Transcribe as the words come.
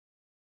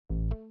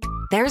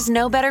There's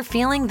no better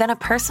feeling than a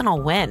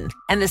personal win.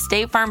 And the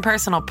State Farm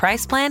Personal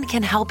Price Plan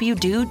can help you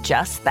do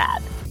just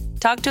that.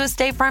 Talk to a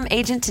State Farm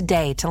agent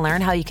today to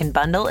learn how you can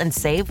bundle and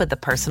save with the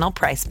Personal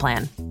Price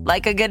Plan.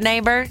 Like a good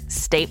neighbor,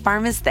 State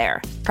Farm is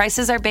there.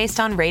 Prices are based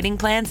on rating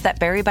plans that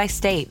vary by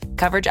state.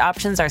 Coverage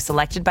options are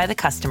selected by the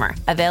customer.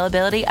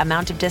 Availability,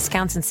 amount of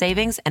discounts and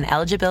savings, and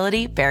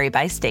eligibility vary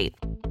by state.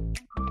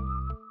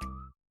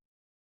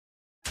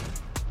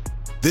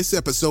 This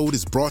episode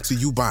is brought to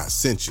you by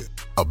Essentia.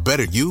 A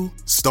better you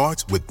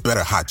starts with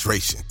better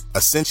hydration.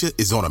 Essentia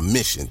is on a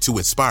mission to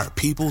inspire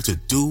people to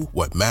do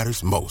what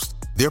matters most.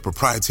 Their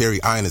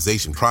proprietary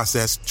ionization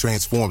process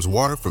transforms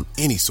water from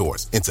any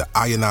source into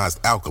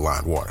ionized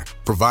alkaline water,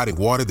 providing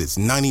water that's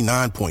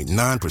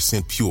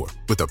 99.9% pure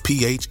with a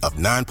pH of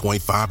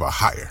 9.5 or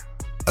higher.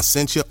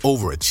 Essentia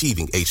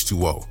overachieving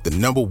H2O, the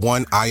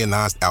 #1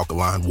 ionized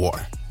alkaline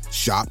water.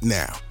 Shop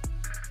now.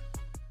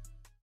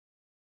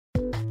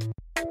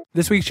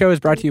 This week's show is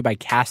brought to you by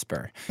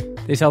Casper.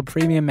 They sell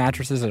premium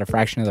mattresses at a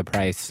fraction of the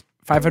price.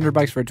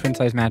 $500 for a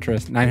twin-size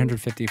mattress,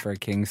 $950 for a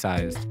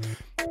king-sized.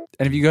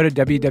 And if you go to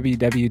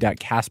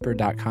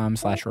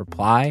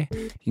www.casper.com/reply,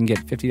 you can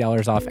get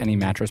 $50 off any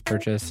mattress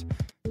purchase.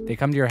 They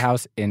come to your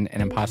house in an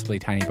impossibly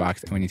tiny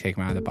box, and when you take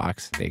them out of the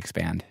box, they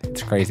expand.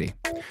 It's crazy.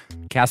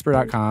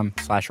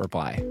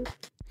 Casper.com/reply.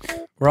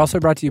 We're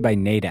also brought to you by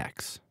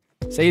Nadex.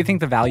 Say you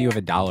think the value of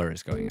 $1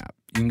 is going up.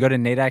 You can go to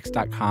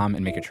nadex.com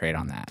and make a trade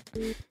on that.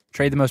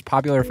 Trade the most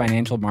popular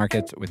financial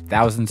markets with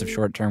thousands of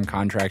short-term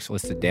contracts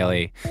listed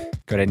daily.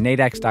 Go to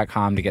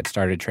nadex.com to get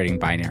started trading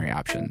binary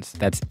options.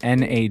 That's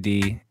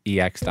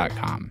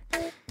nadex.com.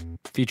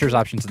 Features,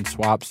 options, and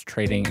swaps.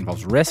 Trading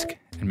involves risk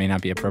and may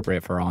not be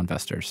appropriate for all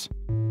investors.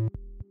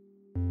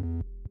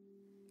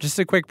 Just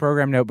a quick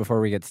program note before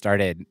we get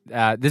started.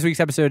 This week's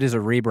episode is a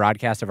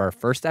rebroadcast of our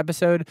first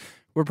episode.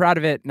 We're proud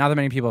of it. Not that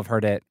many people have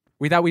heard it.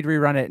 We thought we'd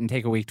rerun it and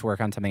take a week to work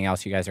on something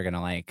else you guys are going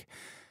to like.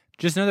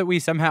 Just know that we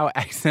somehow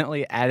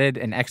accidentally added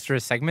an extra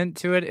segment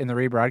to it in the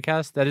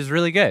rebroadcast that is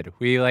really good.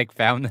 We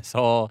found this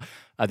whole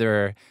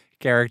other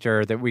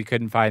character that we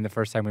couldn't find the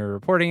first time we were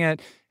reporting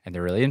it, and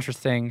they're really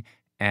interesting.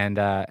 And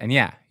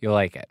yeah, you'll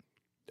like it.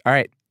 All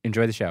right,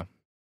 enjoy the show.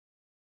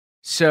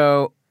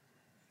 So,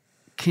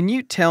 can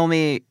you tell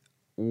me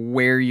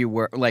where you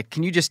were?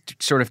 Can you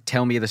just sort of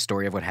tell me the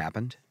story of what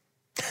happened?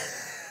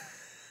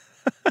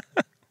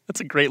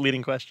 That's a great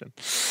leading question.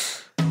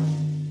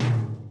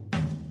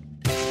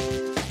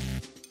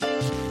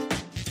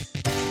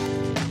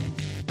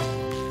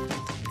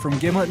 From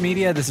Gimlet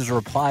Media, this is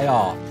Reply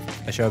All,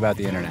 a show about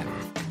the internet.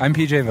 I'm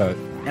PJ Vogt.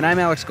 And I'm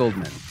Alex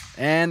Goldman.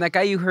 And that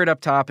guy you heard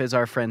up top is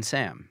our friend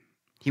Sam.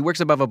 He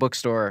works above a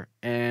bookstore,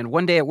 and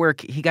one day at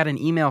work, he got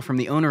an email from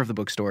the owner of the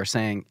bookstore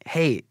saying,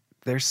 "Hey,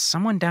 there's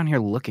someone down here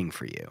looking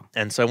for you."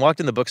 And so I walked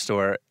in the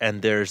bookstore,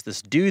 and there's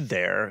this dude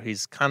there.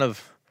 He's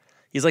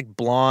like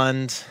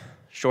blonde,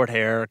 short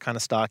hair, kind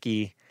of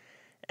stocky,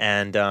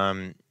 and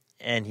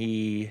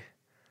he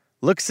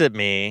looks at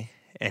me,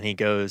 and he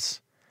goes,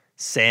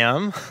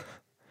 "Sam?"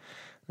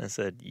 I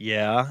said,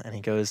 "Yeah." And he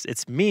goes,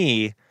 "It's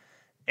me,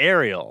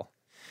 Ariel."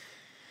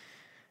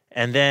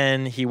 And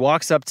then he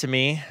walks up to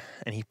me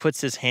and he puts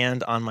his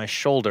hand on my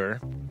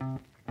shoulder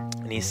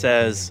and he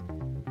says,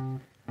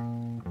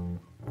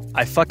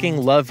 "I fucking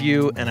love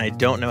you and I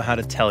don't know how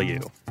to tell you."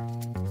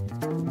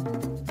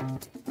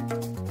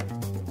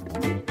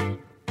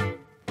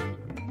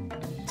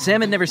 Sam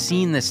had never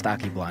seen this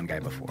stocky blonde guy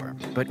before,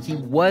 but he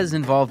was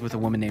involved with a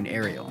woman named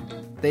Ariel.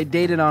 They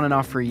dated on and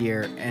off for a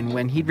year, and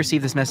when he'd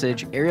received this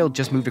message, Ariel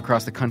just moved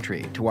across the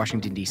country to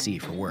Washington, D.C.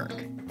 for work.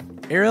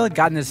 Ariel had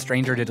gotten this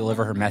stranger to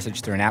deliver her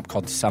message through an app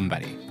called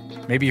Somebody.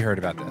 Maybe you heard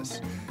about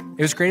this.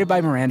 It was created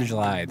by Miranda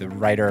July, the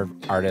writer,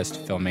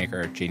 artist,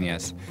 filmmaker,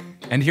 genius.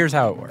 And here's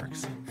how it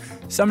works.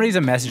 Somebody's a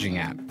messaging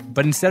app,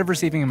 but instead of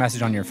receiving a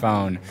message on your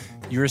phone,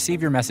 you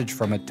receive your message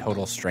from a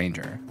total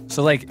stranger.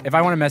 So if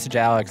I want to message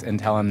Alex and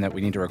tell him that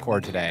we need to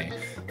record today,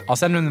 I'll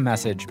send him the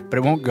message, but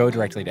it won't go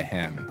directly to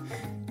him.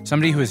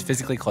 Somebody who is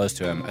physically close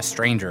to him, a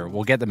stranger,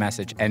 will get the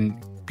message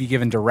and be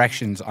given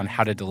directions on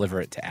how to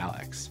deliver it to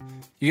Alex.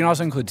 You can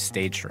also include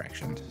stage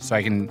directions, so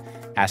I can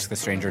ask the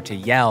stranger to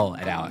yell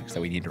at Alex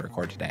that we need to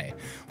record today,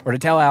 or to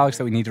tell Alex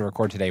that we need to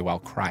record today while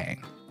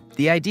crying.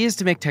 The idea is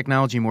to make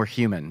technology more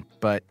human,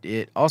 but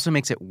it also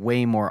makes it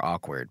way more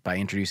awkward by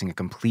introducing a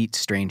complete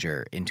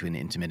stranger into an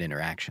intimate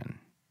interaction.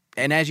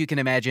 And as you can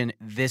imagine,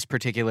 this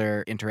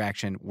particular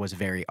interaction was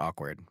very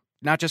awkward.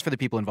 Not just for the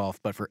people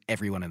involved, but for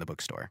everyone in the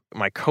bookstore.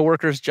 My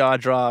coworker's jaw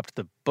dropped.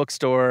 The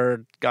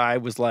bookstore guy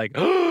was like,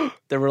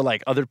 there were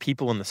other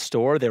people in the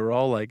store. They were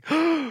all like,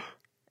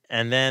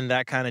 and then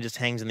that kind of just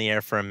hangs in the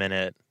air for a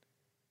minute.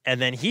 And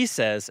then he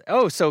says,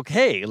 "Oh, so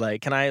hey,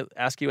 can I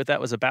ask you what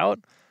that was about?"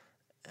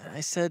 And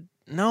I said,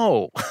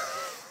 "No,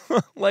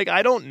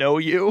 I don't know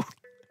you."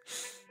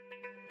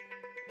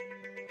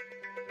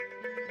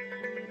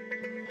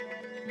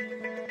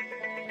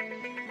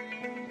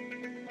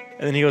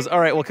 And then he goes, "All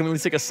right, well, can we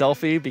take a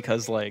selfie?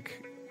 Because,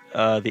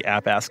 the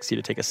app asks you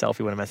to take a selfie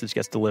when a message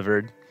gets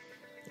delivered."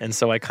 And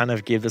so I kind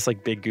of gave this,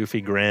 big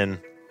goofy grin.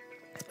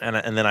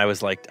 And then I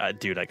was like,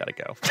 dude, I gotta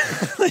go.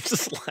 I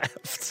just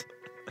left.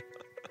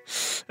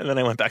 And then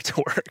I went back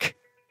to work.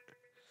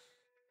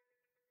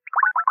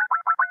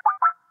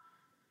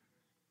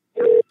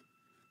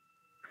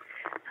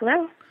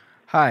 Hello?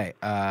 Hi,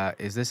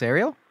 is this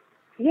Ariel?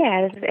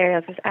 Yeah, this is Ariel.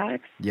 Is this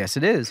Alex? Yes,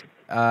 it is.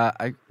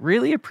 I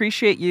really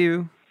appreciate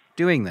you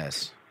doing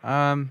this.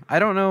 I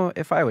don't know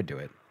if I would do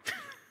it.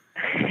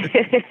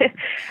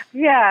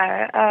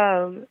 Yeah,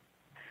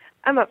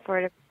 I'm up for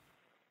it.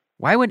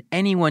 Why would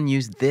anyone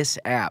use this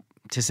app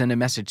to send a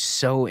message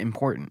so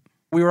important?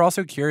 We were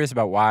also curious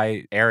about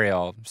why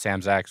Ariel,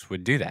 Sam's ex,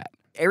 would do that.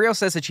 Ariel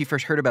says that she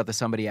first heard about the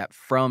Somebody app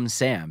from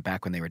Sam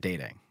back when they were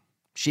dating.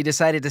 She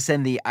decided to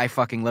send the I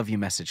fucking love you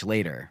message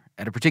later,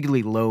 at a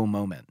particularly low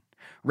moment,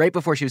 right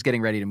before she was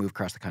getting ready to move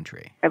across the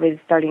country. I was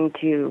starting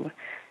to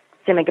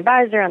say my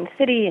goodbyes around the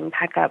city and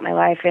pack up my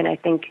life, and I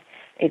think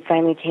it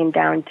finally came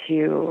down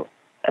to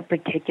a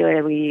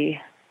particularly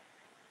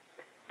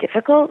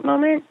difficult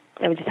moment.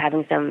 I was just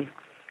having some,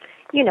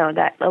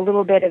 that a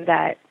little bit of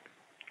that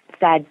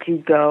sad to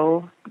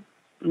go,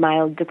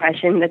 mild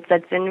depression that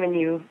sets in when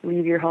you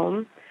leave your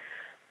home.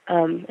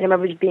 And I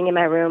remember just being in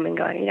my room and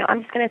going,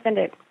 I'm just going to send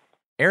it.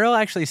 Ariel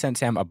actually sent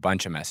Sam a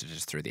bunch of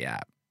messages through the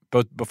app,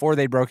 both before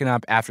they'd broken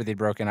up, after they'd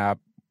broken up,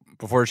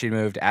 before she'd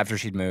moved, after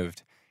she'd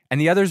moved. And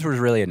the others were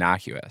really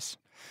innocuous.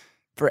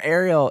 For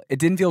Ariel, it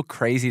didn't feel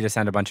crazy to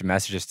send a bunch of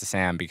messages to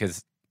Sam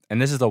because,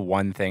 and this is the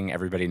one thing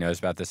everybody knows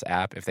about this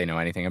app if they know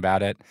anything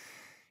about it,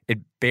 it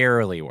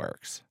barely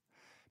works.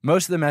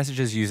 Most of the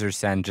messages users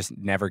send just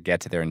never get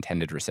to their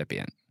intended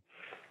recipient.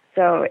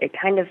 So it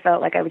kind of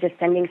felt like I was just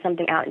sending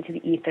something out into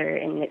the ether,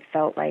 and it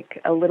felt like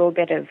a little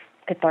bit of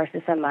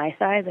catharsis on my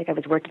side, like I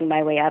was working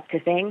my way up to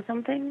saying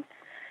something,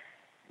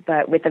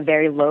 but with a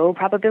very low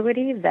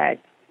probability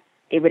that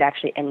it would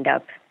actually end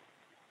up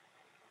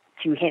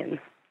to him.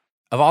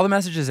 Of all the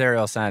messages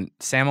Ariel sent,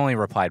 Sam only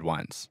replied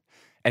once.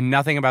 And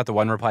nothing about the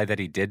one reply that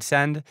he did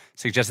send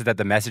suggested that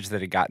the message that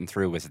had gotten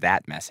through was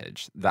that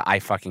message, the I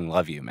fucking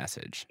love you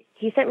message.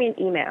 He sent me an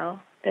email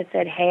that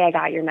said, hey, I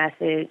got your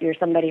message, your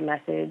somebody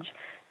message.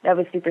 That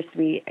was super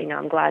sweet.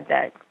 I'm glad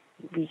that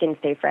we can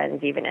stay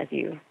friends even as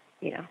you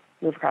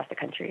move across the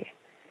country.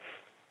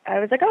 I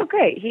was like, oh,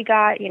 great. He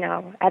got,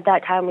 at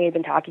that time we had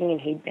been talking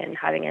and he'd been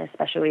having an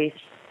especially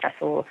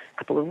stressful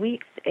couple of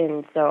weeks.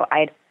 And so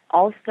I'd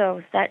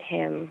also sent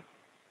him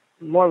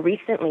more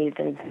recently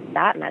than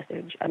that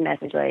message, a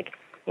message like,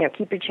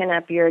 keep your chin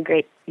up. You're a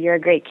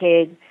great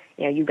kid.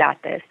 You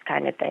got this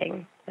kind of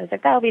thing. I was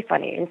like, that'll be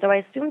funny. And so I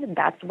assumed that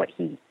that's what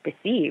he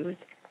received.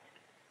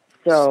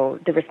 So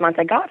the response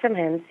I got from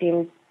him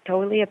seemed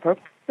totally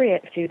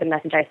appropriate to the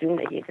message I assumed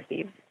that he had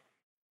received.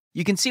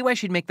 You can see why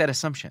she'd make that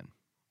assumption.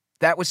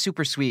 That was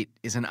super sweet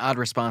is an odd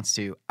response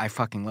to I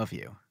fucking love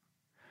you.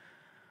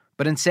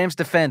 But in Sam's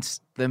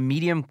defense, the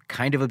medium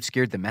kind of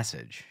obscured the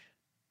message.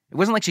 It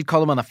wasn't like she'd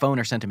called him on the phone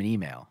or sent him an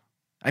email.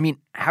 I mean,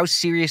 how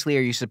seriously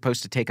are you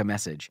supposed to take a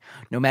message,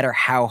 no matter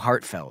how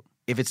heartfelt,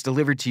 if it's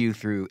delivered to you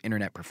through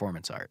internet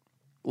performance art?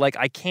 Like,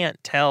 I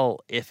can't tell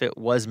if it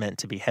was meant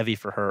to be heavy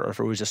for her,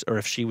 or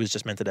if she was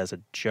just meant it as a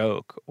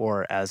joke,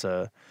 or as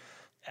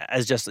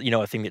just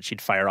a thing that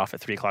she'd fire off at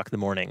 3:00 in the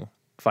morning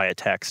via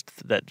text.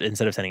 That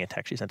instead of sending a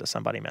text, she sent a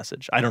somebody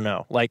message. I don't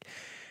know. Like,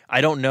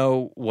 I don't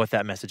know what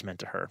that message meant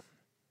to her.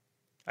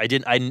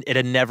 It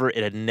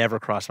had never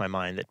crossed my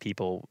mind that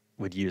people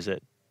would use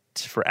it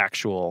for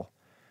actual,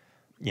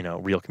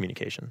 real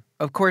communication.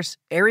 Of course,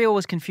 Ariel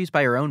was confused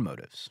by her own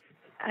motives.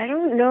 I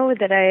don't know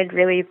that I had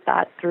really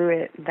thought through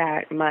it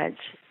that much.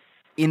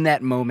 In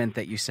that moment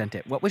that you sent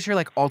it, what was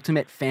your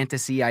ultimate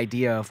fantasy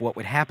idea of what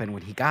would happen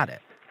when he got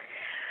it?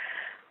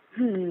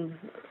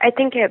 I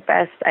think at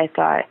best I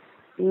thought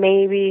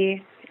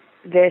maybe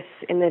this,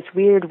 in this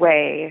weird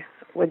way,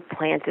 would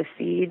plant a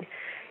seed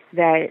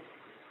that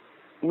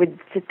would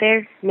sit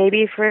there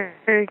maybe for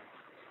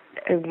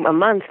a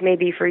month,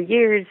 maybe for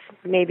years,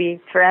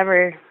 maybe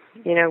forever.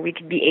 We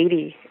could be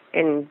 80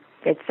 and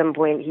at some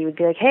point he would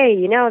be like, hey,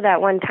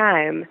 that one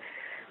time,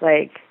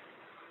 let's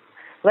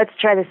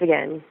try this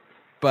again.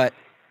 But,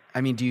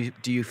 I mean, do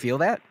you feel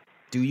that?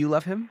 Do you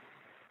love him?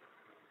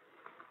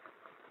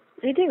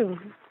 I do.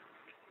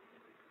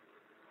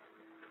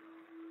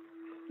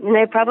 And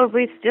I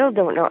probably still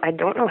don't know. I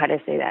don't know how to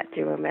say that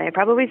to him. And I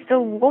probably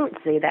still won't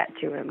say that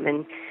to him.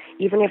 And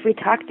even if we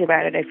talked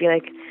about it, I feel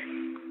like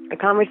a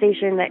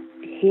conversation that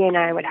he and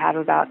I would have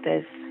about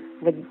this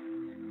would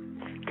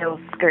still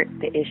skirt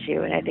the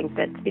issue, and I think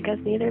that's because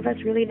neither of us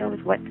really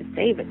knows what to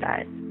say with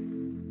that.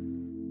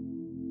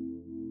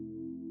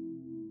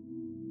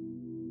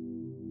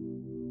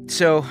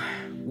 So,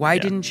 why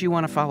didn't you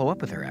want to follow up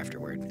with her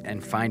afterward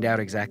and find out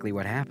exactly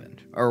what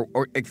happened? Or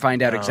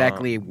find out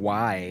exactly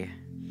why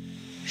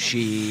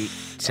she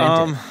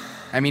sent it?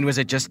 I mean, was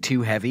it just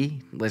too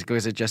heavy? Was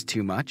it just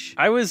too much?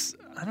 I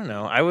don't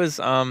know.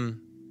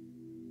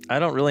 I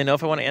don't really know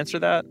if I want to answer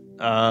that.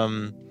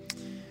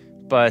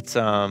 But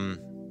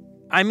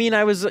I mean,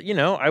 I was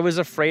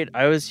afraid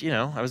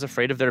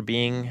of there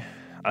being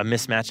a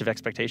mismatch of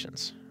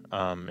expectations,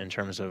 in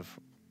terms of,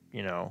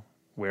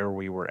 where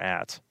we were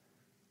at.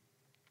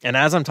 And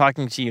as I'm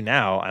talking to you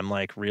now, I'm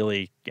like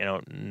really,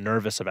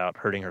 nervous about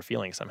hurting her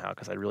feelings somehow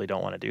because I really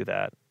don't want to do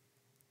that.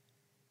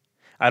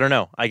 I don't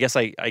know. I just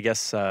didn't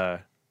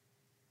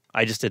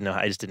know.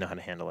 I just didn't know how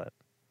to handle it.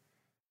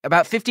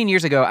 About 15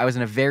 years ago, I was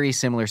in a very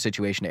similar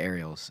situation to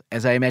Ariel's,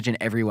 as I imagine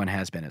everyone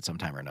has been at some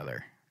time or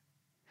another.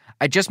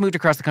 I just moved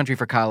across the country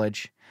for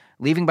college,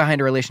 leaving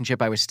behind a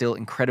relationship I was still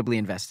incredibly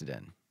invested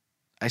in.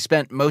 I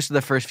spent most of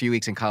the first few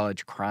weeks in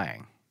college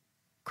crying.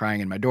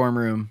 Crying in my dorm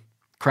room,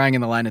 crying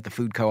in the line at the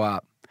food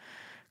co-op,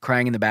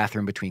 crying in the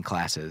bathroom between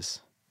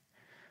classes.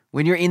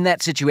 When you're in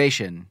that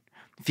situation,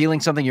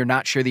 feeling something you're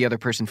not sure the other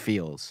person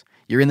feels,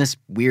 you're in this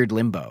weird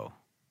limbo.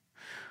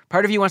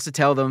 Part of you wants to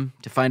tell them,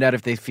 to find out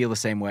if they feel the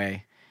same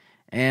way,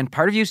 and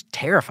part of you's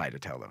terrified to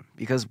tell them,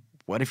 because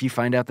what if you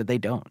find out that they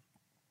don't?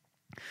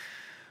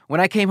 When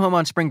I came home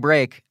on spring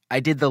break, I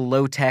did the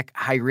low-tech,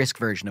 high-risk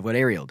version of what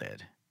Ariel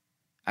did.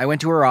 I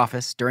went to her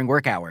office during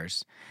work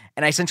hours,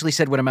 and I essentially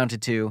said what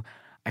amounted to,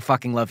 I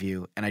fucking love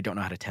you, and I don't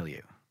know how to tell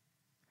you.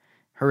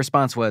 Her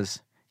response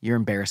was, you're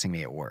embarrassing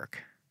me at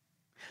work.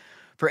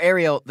 For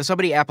Ariel, the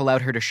Somebody app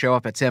allowed her to show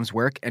up at Sam's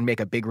work and make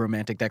a big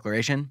romantic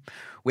declaration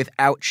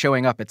without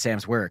showing up at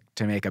Sam's work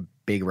to make a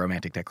big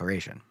romantic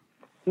declaration.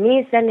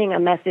 Me sending a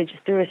message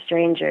through a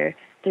stranger,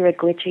 through a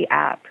glitchy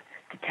app,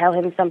 to tell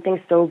him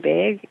something so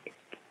big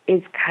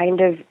is kind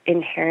of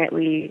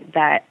inherently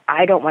that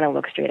I don't want to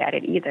look straight at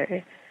it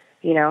either,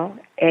 And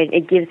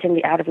it gives him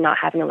the out of not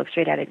having to look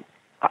straight at it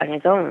on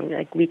his own.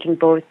 Like, we can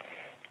both,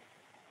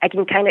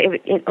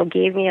 it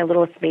gave me a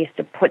little space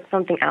to put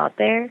something out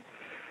there,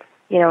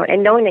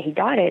 and knowing that he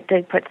got it,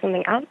 to put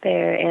something out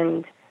there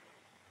and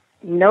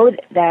know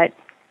that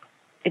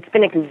it's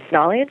been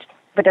acknowledged,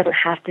 but doesn't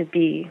have to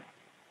be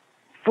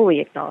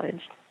fully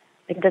acknowledged.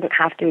 It doesn't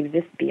have to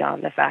exist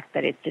beyond the fact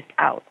that it's just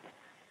out.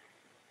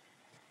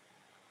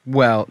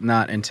 Well,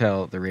 not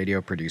until the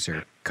radio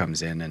producer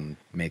comes in and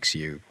makes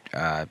you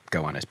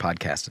go on his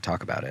podcast to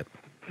talk about it.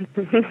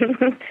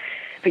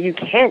 But you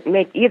can't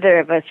make either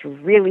of us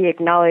really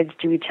acknowledge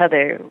to each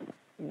other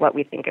what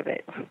we think of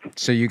it.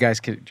 So you guys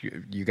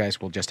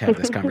will just have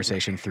this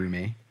conversation through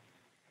me?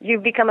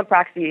 You've become a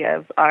proxy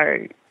of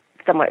our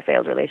somewhat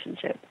failed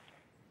relationship.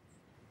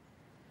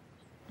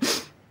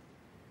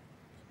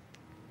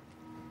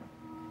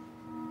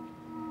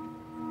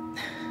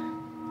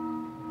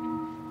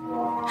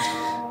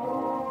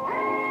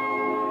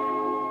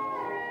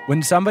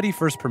 When Somebody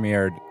first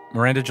premiered,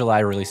 Miranda July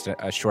released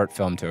a short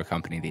film to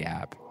accompany the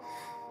app.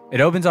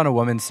 It opens on a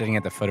woman sitting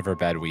at the foot of her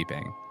bed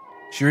weeping.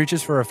 She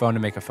reaches for her phone to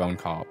make a phone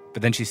call,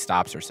 but then she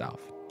stops herself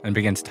and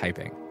begins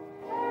typing.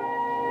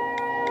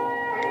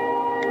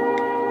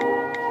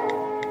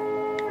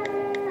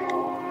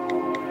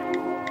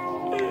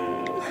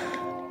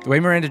 The way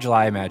Miranda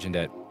July imagined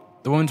it,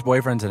 the woman's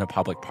boyfriend's in a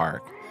public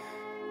park.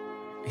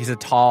 He's a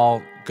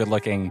tall,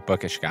 good-looking,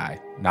 bookish guy,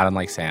 not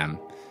unlike Sam,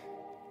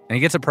 and he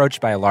gets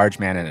approached by a large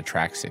man in a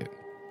tracksuit.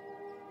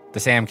 The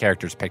Sam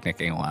character's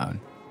picnicking alone.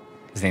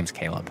 His name's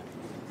Caleb.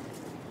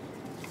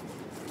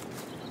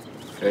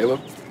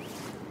 Caleb?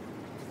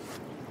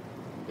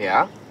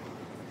 Yeah?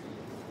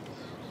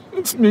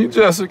 It's me,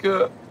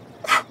 Jessica.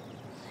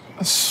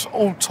 I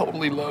so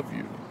totally love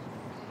you.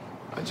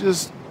 I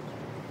just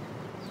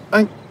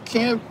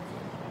can't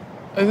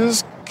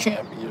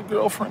be your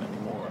girlfriend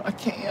anymore. I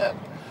can't.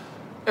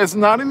 It's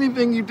not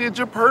anything you did.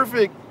 You're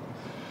perfect.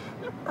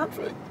 You're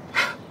perfect.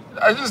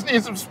 I just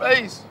need some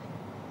space.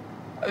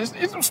 It's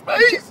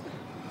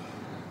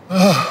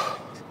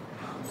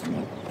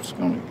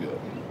gonna be good.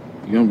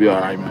 You're gonna be all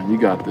right, man. You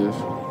got this.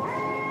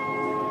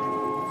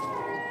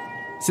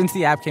 Since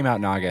the app came out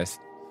in August,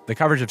 the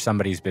coverage of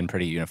Somebody's been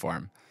pretty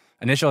uniform.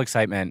 Initial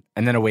excitement,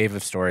 and then a wave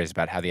of stories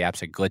about how the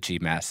app's a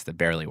glitchy mess that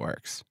barely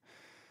works.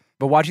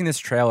 But watching this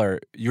trailer,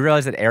 you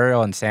realize that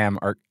Ariel and Sam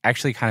are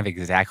actually kind of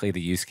exactly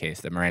the use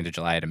case that Miranda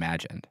July had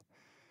imagined.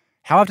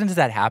 How often does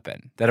that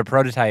happen, that a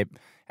prototype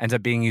ends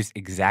up being used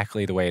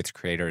exactly the way its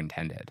creator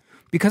intended?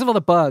 Because of all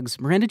the bugs,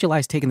 Miranda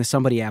July's taken the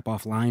Somebody app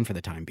offline for the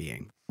time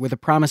being, with a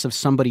promise of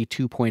Somebody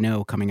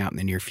 2.0 coming out in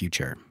the near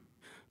future.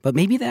 But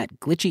maybe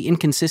that glitchy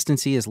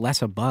inconsistency is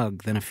less a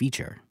bug than a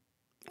feature.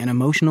 An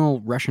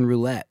emotional Russian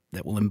roulette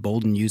that will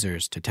embolden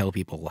users to tell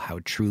people how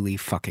truly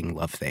fucking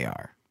loved they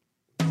are.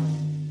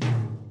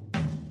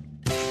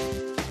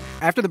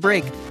 After the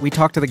break, we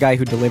talk to the guy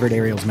who delivered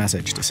Ariel's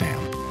message to Sam.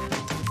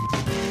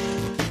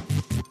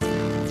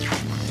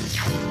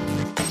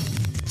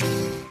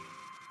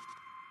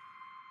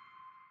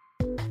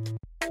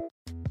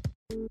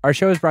 Our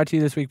show is brought to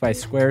you this week by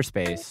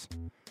Squarespace.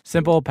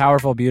 Simple,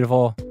 powerful,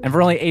 beautiful, and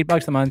for only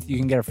 $8 a month, you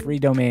can get a free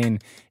domain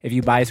if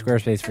you buy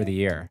Squarespace for the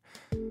year.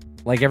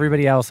 Like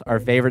everybody else, our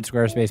favorite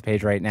Squarespace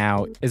page right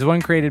now is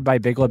one created by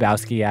Big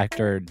Lebowski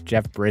actor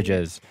Jeff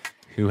Bridges,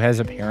 who has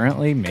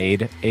apparently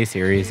made a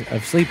series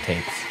of sleep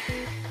tapes.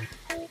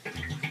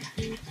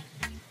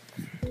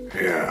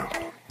 Yeah,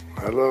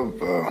 I love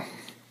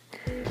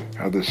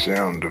how the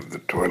sound of the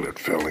toilet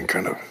filling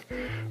kind of,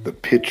 the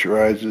pitch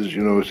rises,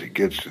 as it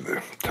gets to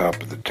the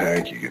top of the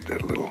tank, you get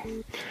that little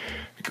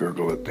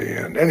gurgle at the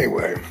end.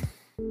 Anyway,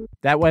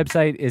 That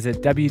website is at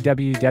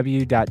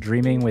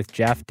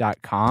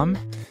www.dreamingwithjeff.com.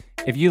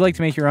 If you'd like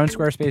to make your own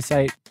Squarespace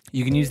site,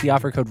 you can use the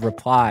offer code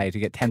REPLY to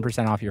get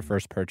 10% off your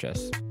first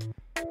purchase.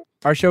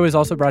 Our show is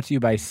also brought to you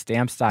by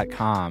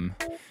Stamps.com.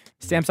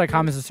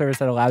 Stamps.com is a service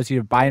that allows you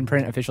to buy and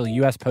print official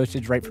U.S.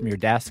 postage right from your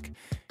desk.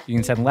 You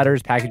can send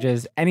letters,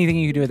 packages, anything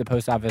you can do at the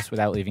post office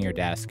without leaving your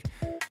desk.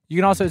 You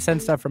can also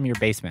send stuff from your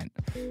basement,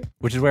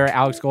 which is where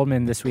Alex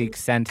Goldman this week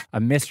sent a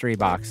mystery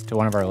box to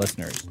one of our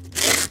listeners.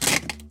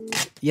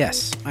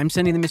 Yes, I'm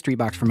sending the mystery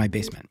box from my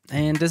basement.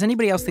 And does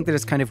anybody else think that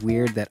it's kind of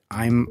weird that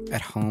I'm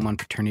at home on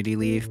paternity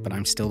leave, but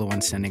I'm still the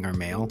one sending our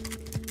mail?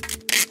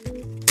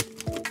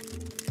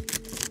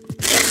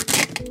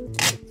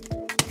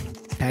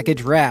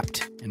 Package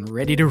wrapped and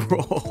ready to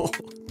roll.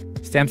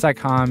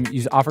 Stamps.com.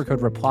 Use offer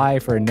code REPLY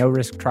for a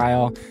no-risk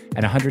trial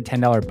and a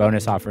 $110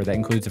 bonus offer that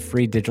includes a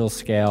free digital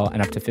scale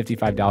and up to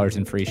 $55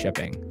 in free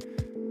shipping.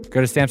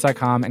 Go to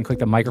Stamps.com and click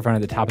the microphone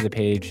at the top of the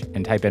page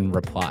and type in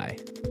REPLY.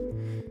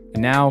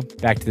 And now,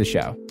 back to the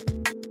show.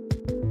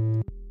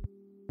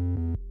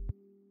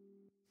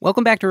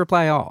 Welcome back to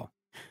Reply All.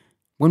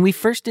 When we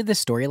first did this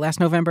story last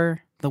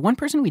November, the one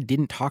person we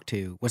didn't talk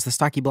to was the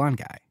stocky blonde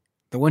guy,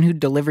 the one who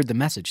delivered the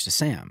message to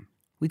Sam.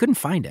 We couldn't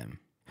find him.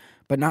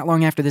 But not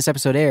long after this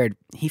episode aired,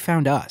 he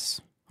found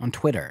us on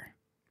Twitter.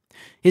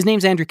 His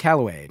name's Andrew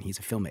Calloway, and he's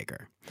a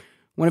filmmaker.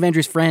 One of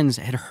Andrew's friends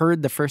had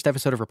heard the first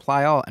episode of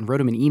Reply All and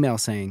wrote him an email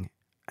saying,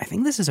 "I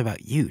think this is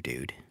about you,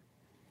 dude."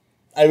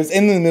 I was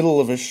in the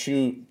middle of a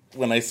shoot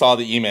when I saw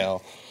the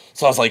email.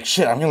 So I was like,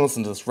 shit, I'm going to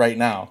listen to this right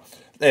now.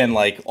 And,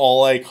 like,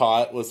 all I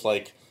caught was,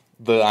 like,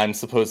 the I'm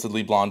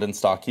supposedly blonde and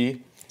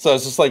stocky. So I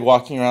was just, like,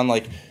 walking around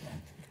like,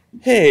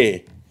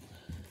 hey,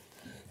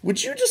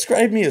 would you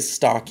describe me as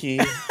stocky?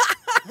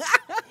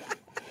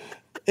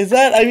 Is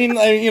that,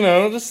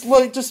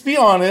 just be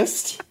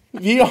honest.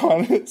 Be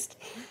honest.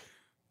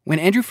 When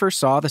Andrew first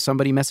saw the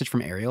somebody message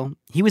from Ariel,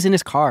 he was in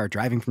his car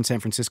driving from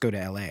San Francisco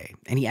to LA,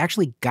 and he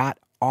actually got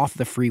off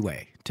the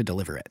freeway to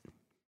deliver it.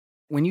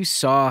 When you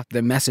saw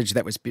the message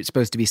that was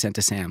supposed to be sent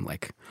to Sam,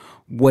 like,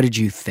 what did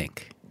you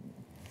think?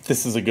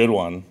 This is a good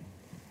one,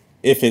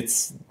 if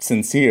it's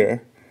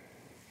sincere.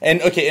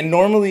 And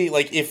normally,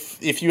 like,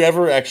 if you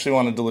ever actually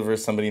want to deliver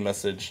somebody a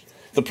message,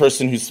 the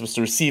person who's supposed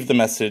to receive the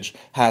message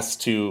has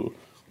to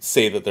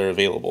say that they're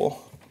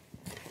available.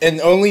 And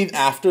only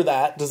after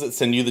that does it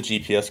send you the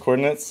GPS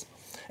coordinates.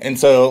 And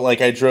so, like,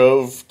 I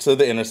drove to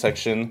the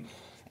intersection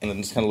and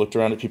then just kind of looked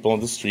around at people on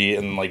the street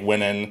and, like,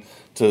 went in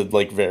to,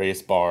 like,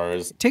 various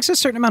bars. It takes a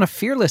certain amount of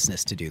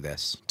fearlessness to do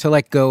this, to,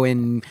 like, go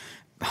and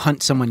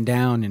hunt someone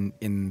down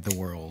in the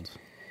world.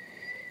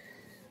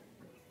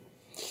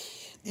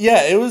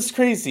 Yeah, it was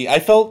crazy. I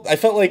felt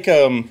like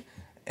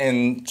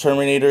in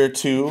Terminator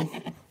 2,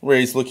 where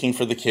he's looking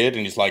for the kid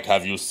and he's like,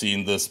 have you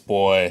seen this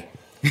boy?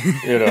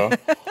 You know?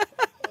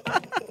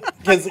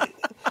 Because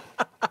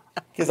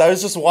I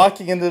was just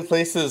walking into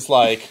places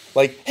like,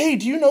 hey,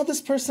 do you know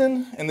this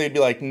person? And they'd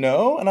be like,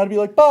 no. And I'd be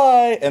like,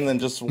 bye. And then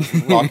just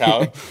walk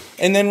out.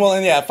 And then,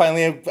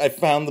 finally I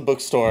found the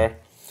bookstore.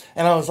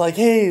 And I was like,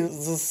 hey,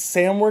 does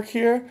Sam work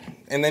here?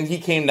 And then he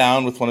came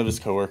down with one of his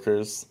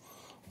coworkers.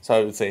 So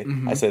I would say,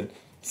 I said,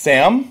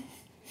 Sam?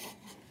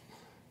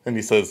 And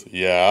he says,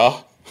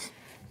 yeah.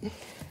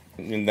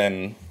 And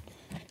then,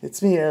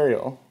 it's me,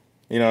 Ariel.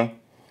 You know?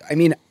 I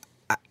mean,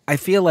 I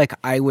feel like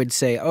I would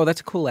say, oh,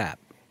 that's a cool app.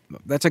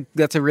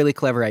 That's a really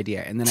clever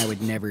idea, and then I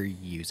would never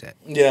use it.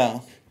 Yeah.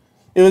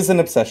 It was an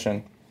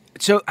obsession.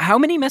 So how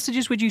many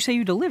messages would you say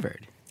you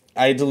delivered?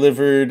 I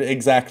delivered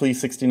exactly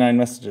 69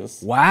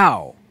 messages.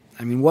 Wow.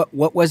 I mean,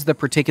 what was the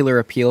particular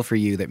appeal for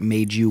you that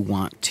made you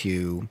want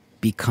to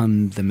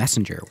become the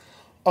messenger?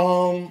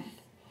 Well,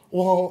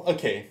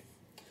 okay.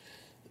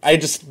 I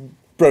just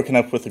broken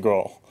up with a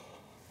girl.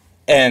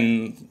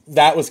 And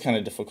that was kind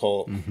of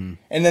difficult. Mm-hmm.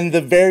 And then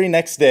the very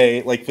next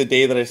day, like the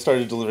day that I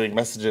started delivering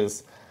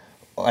messages,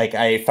 like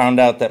I found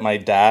out that my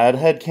dad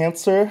had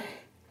cancer.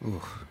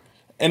 Oof.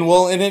 And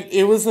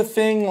it was a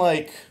thing,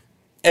 like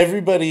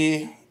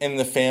everybody in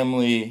the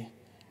family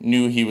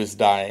knew he was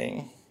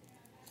dying.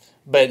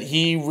 But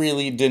he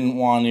really didn't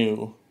want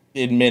to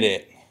admit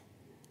it.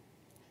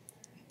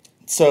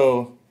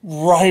 So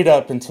right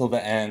up until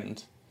the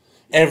end,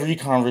 every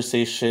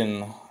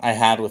conversation I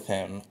had with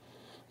him,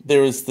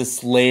 there was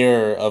this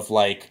layer of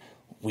like,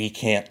 we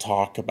can't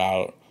talk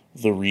about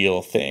the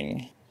real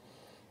thing.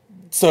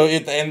 So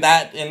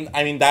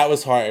that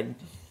was hard.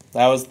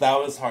 That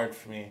was hard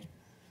for me.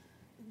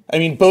 I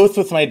mean, both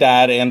with my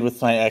dad and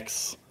with my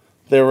ex,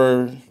 there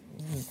were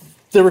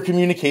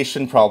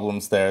communication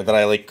problems there that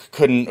I like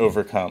couldn't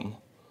overcome.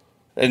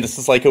 And this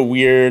is like a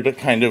weird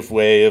kind of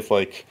way of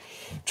like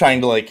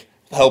trying to like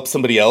help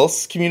somebody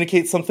else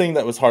communicate something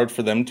that was hard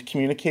for them to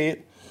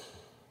communicate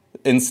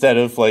instead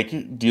of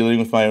like dealing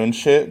with my own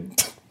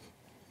shit.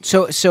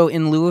 So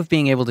in lieu of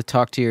being able to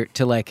talk to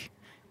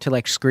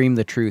scream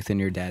the truth in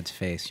your dad's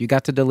face, you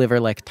got to deliver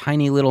like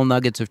tiny little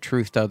nuggets of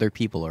truth to other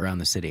people around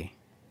the city.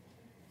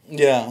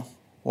 Yeah.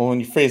 Well, when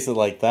you phrase it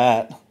like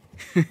that.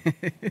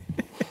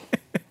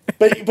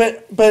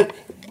 But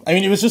I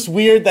mean, it was just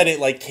weird that it,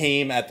 like,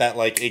 came at that,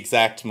 like,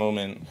 exact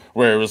moment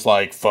where it was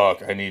like,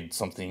 fuck, I need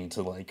something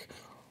to, like,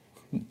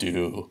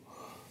 do.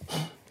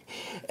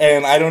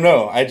 And I don't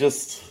know.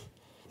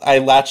 I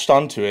latched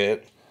onto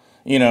it,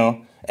 you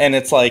know? And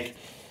it's like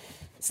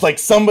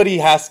somebody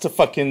has to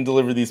fucking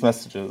deliver these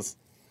messages.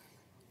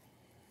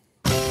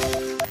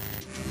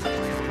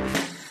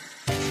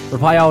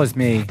 Reply All is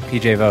me,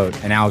 PJ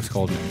Vogt, and Alex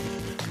Goldman.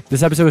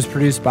 This episode was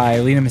produced by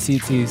Lena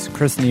Masitsis,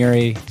 Chris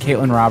Neary,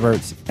 Caitlin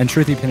Roberts, and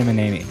Shruti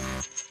Pinamaneni.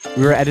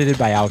 We were edited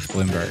by Alex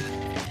Bloomberg.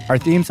 Our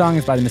theme song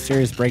is by the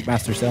mysterious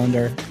Breakmaster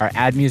Cylinder. Our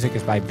ad music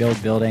is by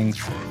Build Buildings.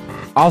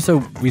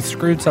 Also, we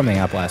screwed something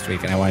up last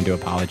week, and I wanted to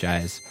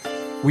apologize.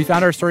 We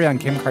found our story on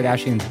Kim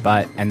Kardashian's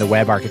butt and the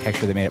web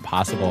architecture that made it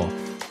possible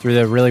through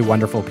the really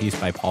wonderful piece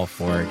by Paul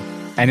Ford.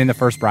 And in the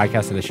first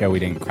broadcast of the show, we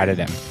didn't credit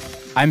him.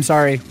 I'm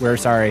sorry, we're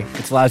sorry.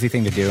 It's a lousy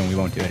thing to do, and we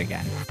won't do it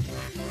again.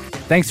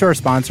 Thanks to our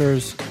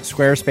sponsors,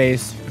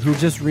 Squarespace, who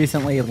just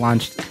recently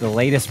launched the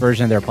latest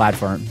version of their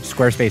platform,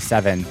 Squarespace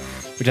 7,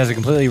 which has a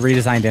completely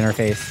redesigned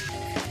interface.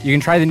 You can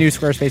try the new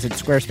Squarespace at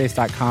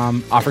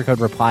squarespace.com. Offer code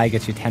REPLY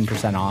gets you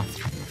 10%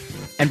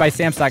 off. And by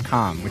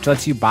Stamps.com, which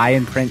lets you buy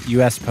and print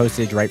U.S.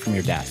 postage right from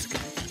your desk.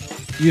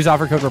 Use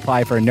offer code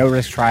REPLY for a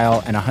no-risk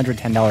trial and a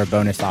 $110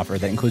 bonus offer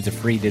that includes a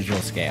free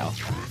digital scale.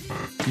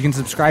 You can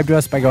subscribe to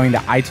us by going to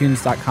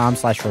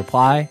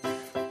itunes.com/reply,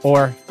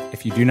 or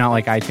if you do not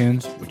like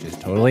iTunes, which is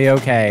totally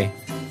okay,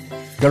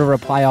 go to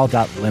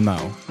replyall.limo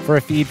for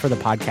a feed for the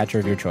podcatcher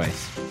of your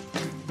choice.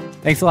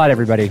 Thanks a lot,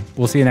 everybody.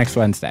 We'll see you next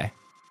Wednesday.